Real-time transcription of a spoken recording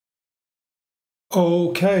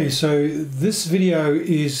Okay, so this video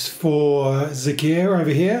is for Zakir over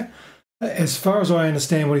here. As far as I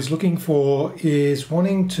understand, what he's looking for is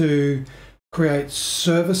wanting to create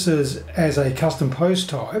services as a custom post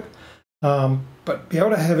type, but be able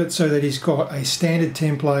to have it so that he's got a standard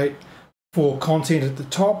template for content at the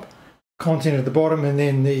top, content at the bottom, and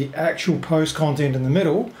then the actual post content in the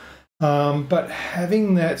middle, but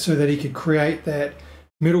having that so that he could create that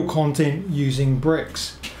middle content using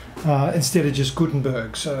bricks. Instead of just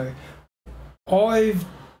Gutenberg. So I've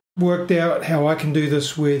worked out how I can do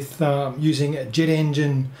this with using a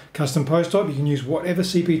JetEngine custom post type. You can use whatever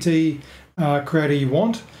CPT creator you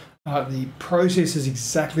want. The process is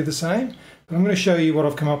exactly the same, but I'm going to show you what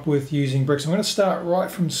I've come up with using bricks. I'm going to start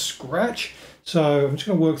right from scratch. So I'm just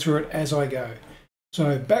going to work through it as I go.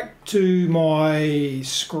 So back to my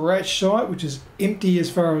Scratch site, which is empty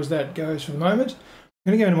as far as that goes for the moment.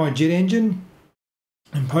 I'm going to go into my JetEngine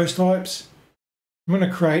and post types. I'm going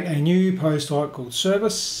to create a new post type called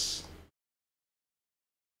service.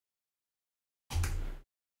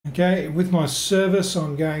 Okay, with my service,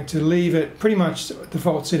 I'm going to leave it pretty much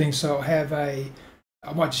default settings. So I'll have I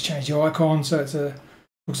might just change the icon so it's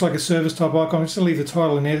looks like a service type icon. I'm just going to leave the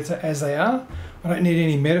title and editor as they are. I don't need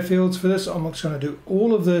any meta fields for this. I'm just going to do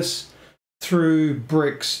all of this through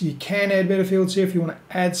bricks. You can add meta fields here if you want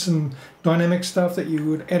to add some dynamic stuff that you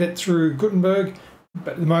would edit through Gutenberg.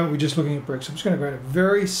 But at the moment, we're just looking at bricks. I'm just going to create a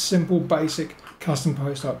very simple, basic custom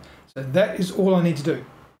post type. So that is all I need to do.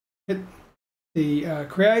 Hit the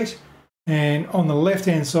create, and on the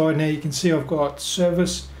left-hand side now you can see I've got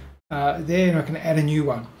service there, and I can add a new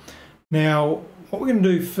one. Now, what we're going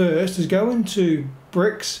to do first is go into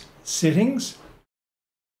bricks settings,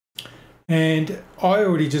 and I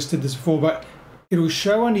already just did this before, but it will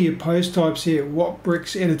show under your post types here what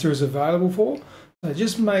bricks editor is available for. So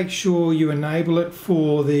just make sure you enable it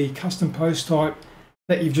for the custom post type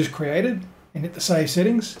that you've just created and hit the save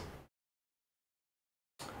settings.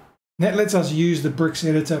 And that lets us use the bricks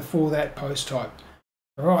editor for that post type.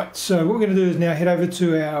 All right, so what we're going to do is now head over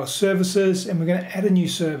to our services, and we're going to add a new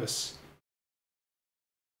service.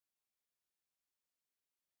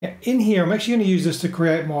 Now in here, I'm actually going to use this to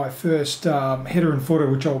create my first header and footer,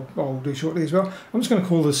 which I'll do shortly as well. I'm just going to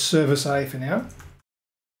call this service A for now.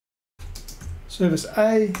 Service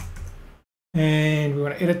A, and we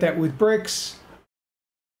want to edit that with bricks.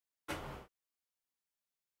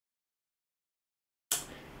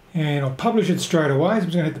 And I'll publish it straight away. So I'm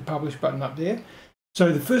just going to hit the publish button up there.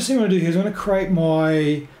 So the first thing I'm going to do here is I'm going to create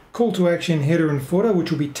my call to action header and footer,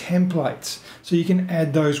 which will be templates. So you can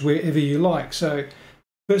add those wherever you like. So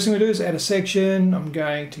first thing we do is add a section. I'm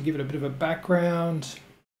going to give it a bit of a background.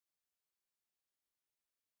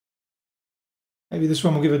 Maybe this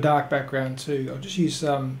one will give a dark background too. I'll just use,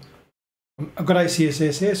 I've got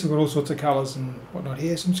ACSS here, so I've got all sorts of colors and whatnot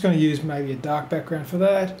here. So I'm just going to use maybe a dark background for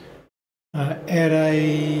that.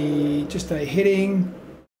 Add just a heading.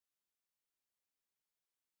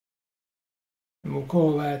 And we'll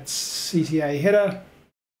call that CTA header.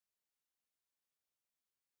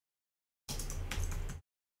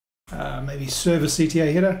 Maybe service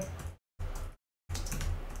CTA header.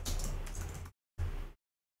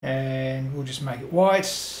 And we'll just make it white,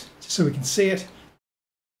 just so we can see it.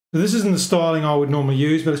 So this isn't the styling I would normally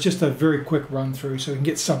use, but it's just a very quick run through so we can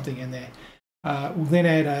get something in there. We'll then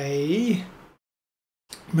add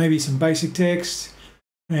maybe some basic text,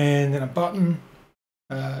 and then a button.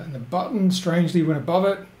 And the button, strangely, went above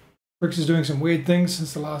it. Bricks is doing some weird things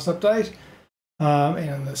since the last update. And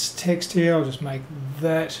on this text here, I'll just make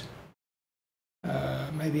that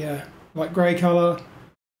maybe a light grey color.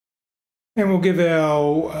 And we'll give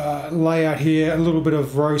our layout here a little bit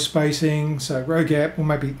of row spacing. So row gap, we'll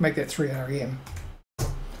maybe make that 3 rem. All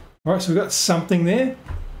right, so we've got something there.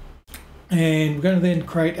 And we're going to then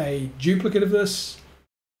create a duplicate of this.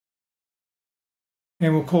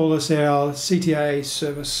 And we'll call this our CTA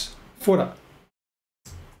service footer.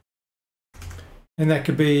 And that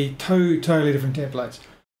could be two totally different templates.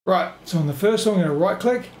 Right, so on the first one, I'm going to right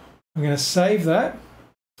click. I'm going to save that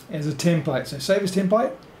as a template. So save as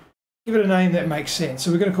template. Give it a name that makes sense.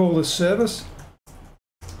 So we're going to call this service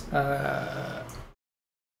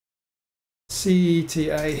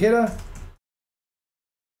CTA header,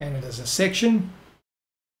 and it is a section.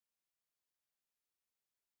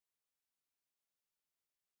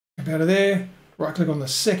 Up out of there, right click on the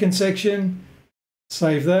second section,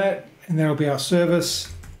 save that, and that'll be our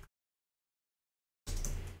service.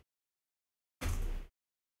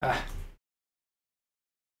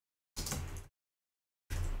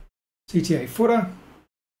 CTA footer, and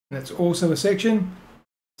that's also a section.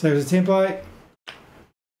 Save as a template.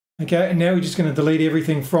 Okay, and now we're just going to delete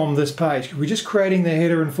everything from this page. We're just creating the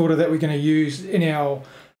header and footer that we're going to use in our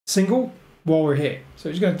single while we're here. So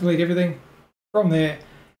we're just going to delete everything from there.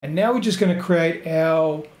 And now we're just going to create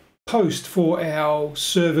our post for our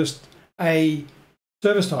service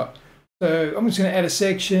service type. So I'm just going to add a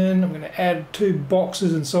section. I'm going to add 2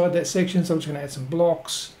 boxes inside that section. So I'm just going to add some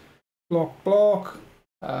blocks, block,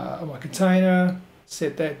 on my container,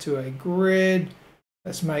 set that to a grid.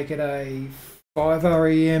 Let's make it a 5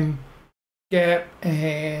 rem gap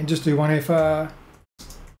and just do 1 FR.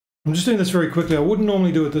 I'm just doing this very quickly. I wouldn't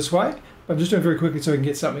normally do it this way, but I'm just doing it very quickly so we can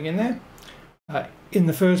get something in there. In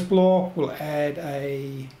the first block, we'll add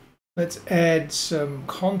let's add some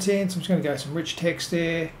content. So I'm just going to go some rich text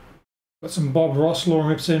there. Got some Bob Ross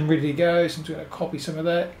lorem ipsum ready to go, so I'm just going to copy some of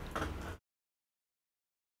that.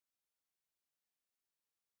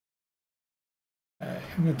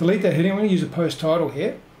 I'm going to delete that heading. I'm going to use a post title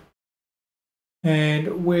here.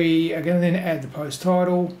 And we are going to then add the post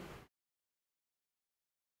title.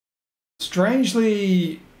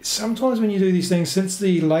 Strangely, sometimes when you do these things, since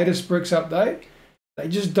the latest Bricks update, they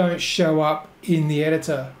just don't show up in the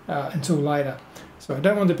editor until later. So I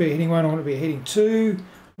don't want it to be a heading 1, I want it to be a heading 2.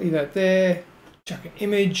 Leave that there. Chuck an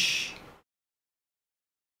image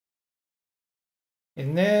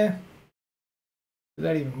in there. Does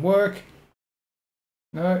that even work?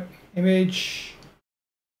 No. Image.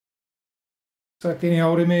 Select any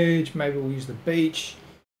old image. Maybe we'll use the beach.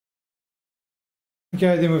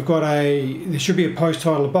 Okay, then we've got there should be a post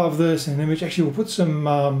title above this and an image. Actually, we'll put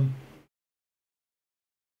some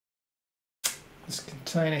this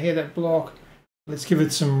container here, that block. Let's give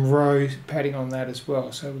it some row padding on that as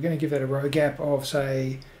well. So we're going to give that a row gap of,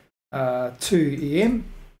 say, 2 EM.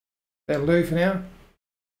 That'll do for now.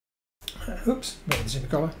 Oops, made this in the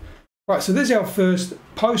color. Right, so this is our first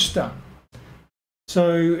post done.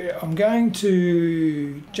 So I'm going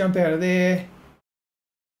to jump out of there,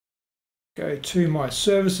 go to my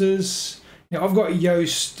services. Now I've got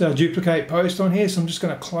Yoast duplicate post on here, so I'm just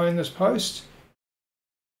going to clone this post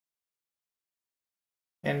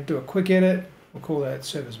and do a quick edit. We'll call that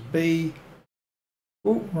service B.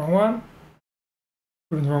 Oh, wrong one.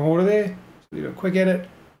 Put in the wrong order there. So we do a quick edit.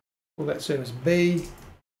 Call that service B.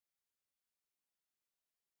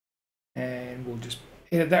 And we'll just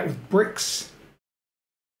edit that with bricks.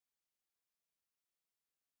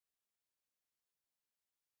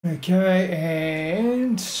 Okay,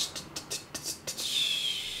 and that's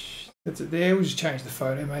it there. We'll just change the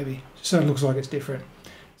photo maybe, just so it looks like it's different.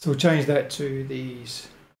 So we'll change that to these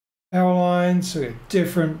power lines. So we have a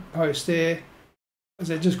different post there. Is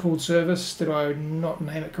that just called service? Did I not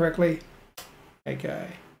name it correctly? Okay.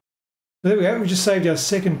 So there we go. We just saved our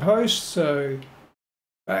second post. So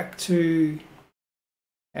back to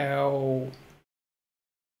our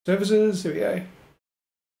services. There we go.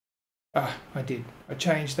 Ah, I did. I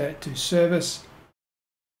changed that to service.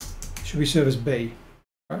 Should be service B.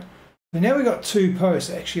 Right. So now we've got 2 posts.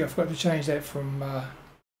 Actually, I forgot to change that from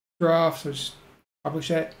draft. So just publish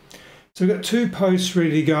that. So we've got 2 posts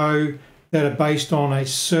ready to go that are based on a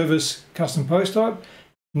service custom post type.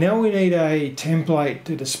 Now we need a template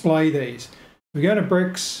to display these. We're going to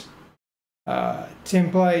bricks,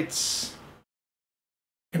 templates.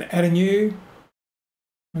 I'm going to add a new.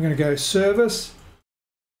 I'm going to go service.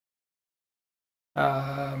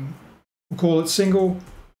 We'll call it single,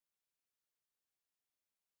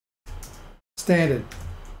 standard.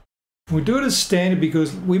 We'll do it as standard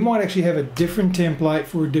because we might actually have a different template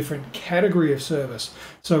for a different category of service.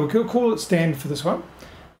 So we'll call it standard for this one.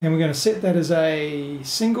 And we're going to set that as a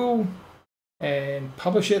single and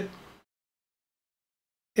publish it.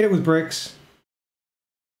 Edit with bricks.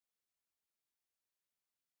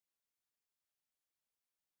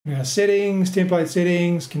 We have settings, template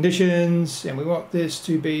settings, conditions, and we want this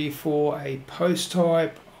to be for a post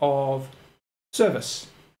type of service.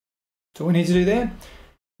 So what we need to do there.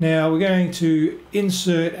 Now we're going to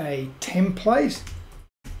insert a template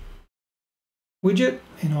widget,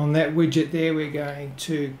 and on that widget there we're going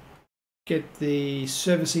to get the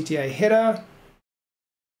service ETA header.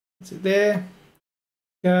 That's it there.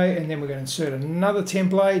 Okay, and then we're going to insert another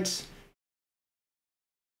template.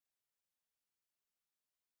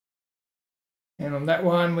 And on that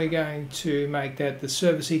one, we're going to make that the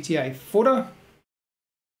service ETA footer.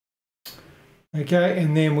 Okay,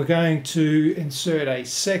 and then we're going to insert a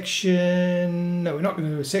section. No, we're not going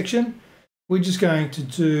to do a section. We're just going to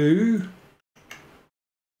do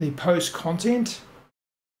the post content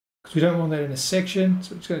because we don't want that in a section.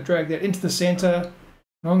 So we're just going to drag that into the center.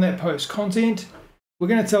 And on that post content, we're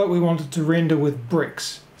going to tell it we want it to render with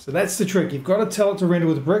bricks. So that's the trick. You've got to tell it to render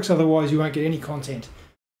with bricks, otherwise you won't get any content.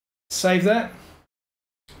 Save that.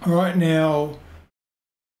 All right, now,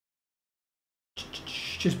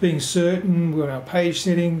 just being certain, we're on our page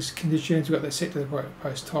settings, conditions, we've got that set to the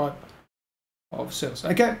post type of service.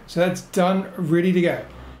 Okay, so that's done, ready to go.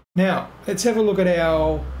 Now, let's have a look at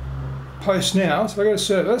our post now. So if I go to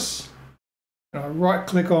service, and I right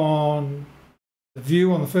click on the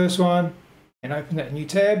view on the first one, and open that new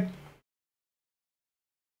tab.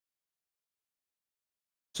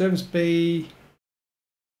 Service B.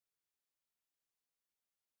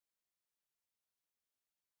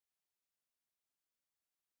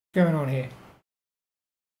 What's going on here?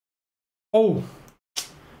 Oh,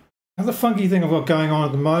 another funky thing I've got going on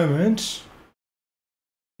at the moment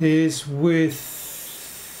is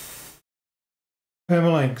with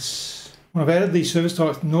permalinks. When I've added these service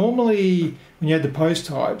types, normally when you add the post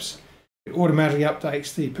types, it automatically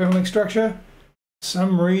updates the permalink structure. For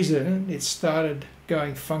some reason, it started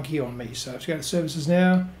going funky on me. So let's go to services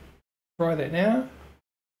now, try that now.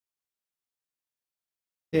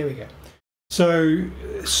 There we go. So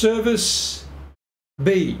service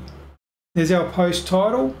B, there's our post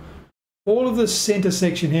title. All of this center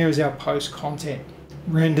section here is our post content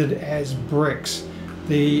rendered as bricks.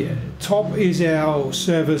 The top is our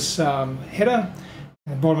service header,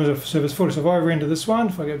 and the bottom is a service footer. So if I render this one,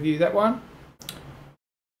 if I go view that one,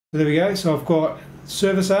 so there we go. So I've got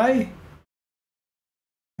service A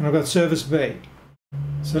and I've got service B.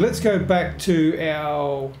 So let's go back to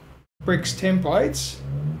our bricks templates,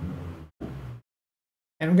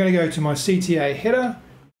 and I'm going to go to my CTA header,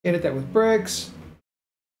 edit that with bricks.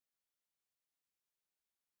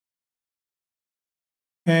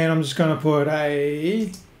 And I'm just going to put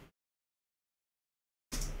a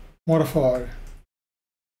modified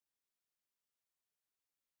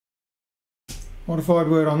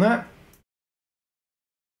word on that.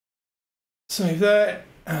 Save that.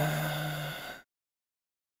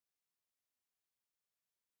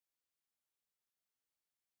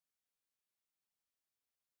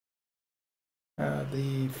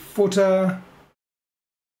 The footer,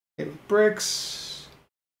 edit with bricks.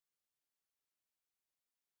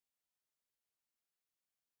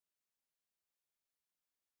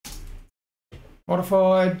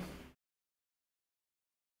 Modified.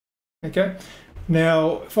 Okay,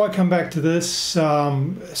 now if I come back to this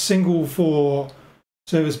single for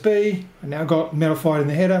service B, I now got modified in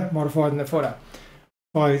the header, modified in the footer.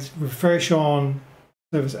 If I refresh on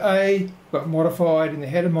service A, got modified in the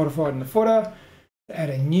header, modified in the footer. Add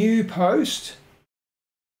a new post.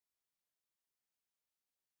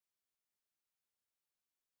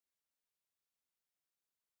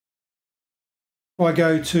 If I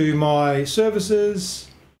go to my services,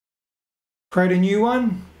 create a new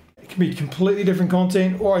one, it can be completely different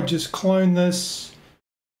content, or I just clone this,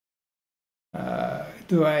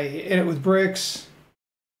 do a edit with bricks.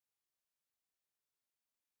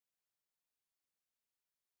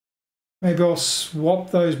 Maybe I'll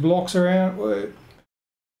swap those blocks around.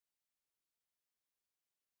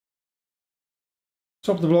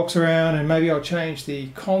 Swap the blocks around, and maybe I'll change the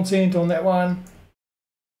content on that one.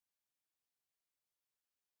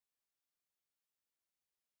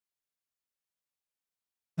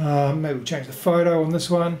 Maybe we'll change the photo on this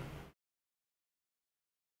one.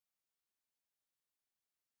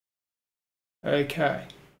 Okay,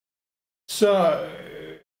 so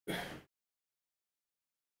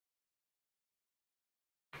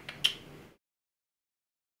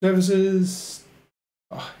services.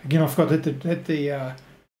 Oh, again, I forgot to hit the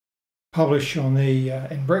publish on the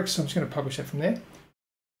in bricks. So I'm just going to publish that from there,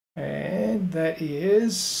 and that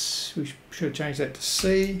is, we should have changed that to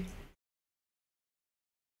C.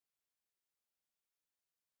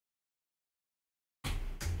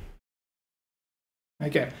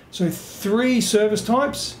 Okay, so 3 service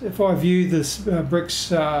types. If I view this bricks,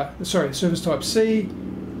 service type C,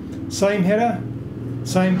 same header,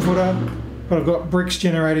 same footer, but I've got bricks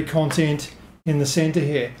generated content in the center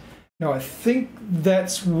here. Now I think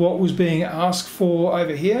that's what was being asked for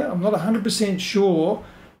over here. I'm not 100% sure,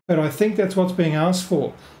 but I think that's what's being asked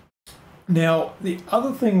for. Now the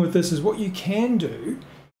other thing with this is what you can do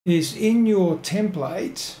is in your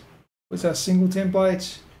template, what's our single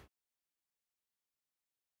template?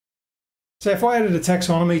 So if I added a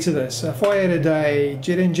taxonomy to this, if I added a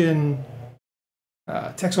JetEngine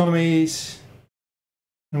taxonomies,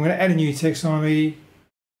 I'm going to add a new taxonomy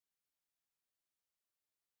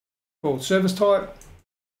called service type.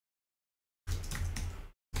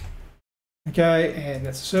 Okay, and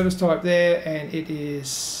that's a service type there, and it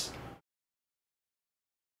is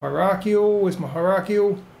hierarchical. Where's my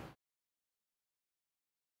hierarchical?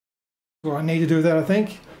 What I need to do with that, I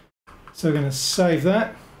think. So we're going to save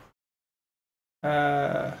that.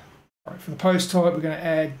 Right, for the post type, we're going to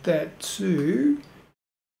add that to,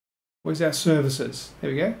 where's our services?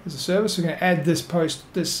 There we go. There's a service. We're going to add this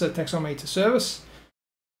taxonomy to service.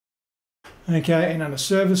 Okay, and under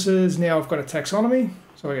services, now I've got a taxonomy.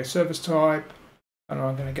 So I go service type, and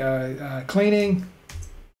I'm going to go cleaning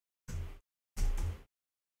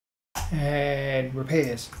and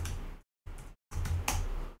repairs.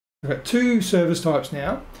 I've got two service types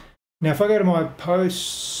now. Now, if I go to my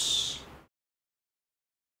posts,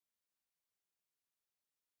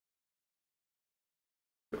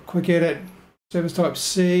 quick edit, service type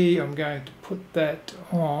C, I'm going to put that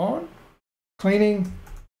on cleaning.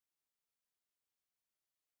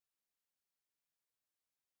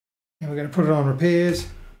 And we're going to put it on repairs.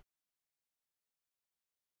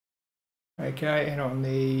 Okay, and on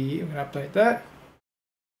the, I'm going to update that.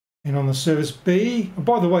 And on the service B, oh,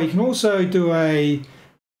 by the way, you can also do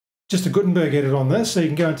just a Gutenberg edit on this. So you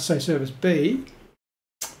can go into, say, service B.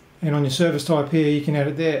 And on your service type here, you can add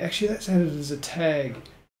it there. Actually, that's added as a tag.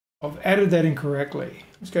 I've added that incorrectly.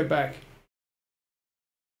 Let's go back.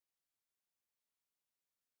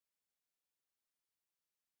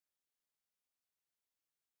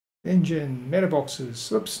 Engine, meta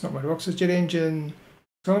boxes. Oops, not meta boxes, JetEngine,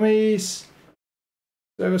 taxonomies,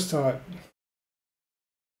 service type.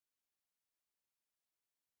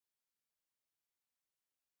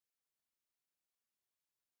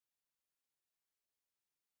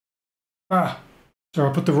 So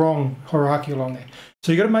I put the wrong hierarchical on there.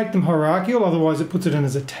 So you've got to make them hierarchical, otherwise it puts it in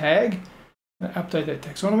as a tag. Update that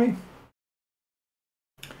taxonomy.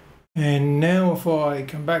 And now if I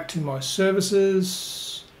come back to my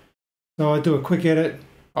services, so I do a quick edit,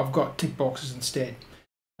 I've got tick boxes instead.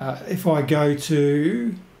 If I go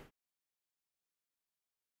to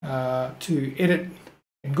edit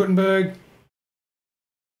in Gutenberg,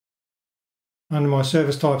 under my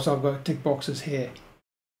service types, I've got tick boxes here.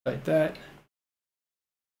 Update that.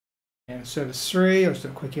 And service 3, I'll just do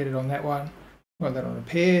a quick edit on that one. Got that on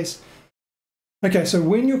repairs. Okay, so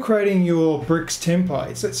when you're creating your bricks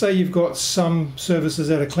templates, let's say you've got some services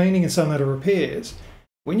that are cleaning and some that are repairs.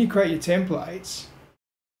 When you create your templates,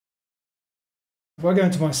 if I go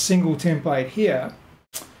into my single template here,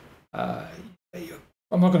 I'm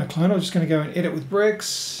not going to clone, I'm just going to go and edit with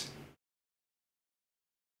bricks.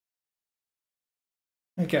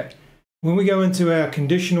 Okay, when we go into our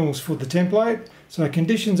conditionals for the template, so our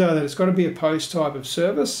conditions are that it's got to be a post type of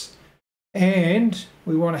service, and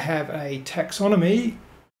we want to have a taxonomy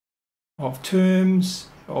of terms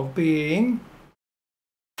of being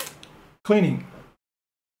cleaning.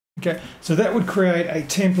 Okay, so that would create a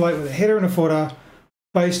template with a header and a footer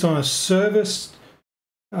based on a service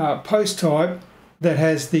post type that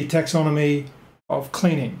has the taxonomy of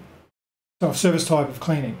cleaning, so service type of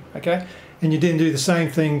cleaning. Okay, and you then do the same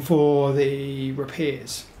thing for the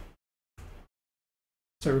repairs.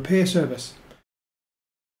 So repair service.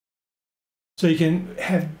 So you can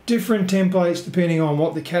have different templates depending on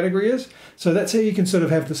what the category is. So that's how you can sort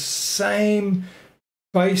of have the same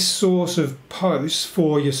base source of posts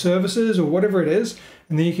for your services or whatever it is,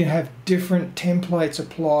 and then you can have different templates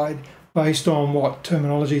applied based on what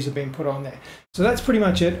terminologies have been put on there. So that's pretty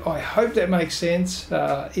much it. I hope that makes sense.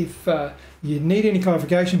 If you need any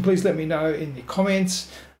clarification, please let me know in the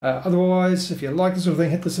comments. Otherwise, if you like this sort of thing,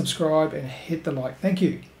 hit the subscribe and hit the like. Thank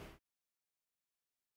you.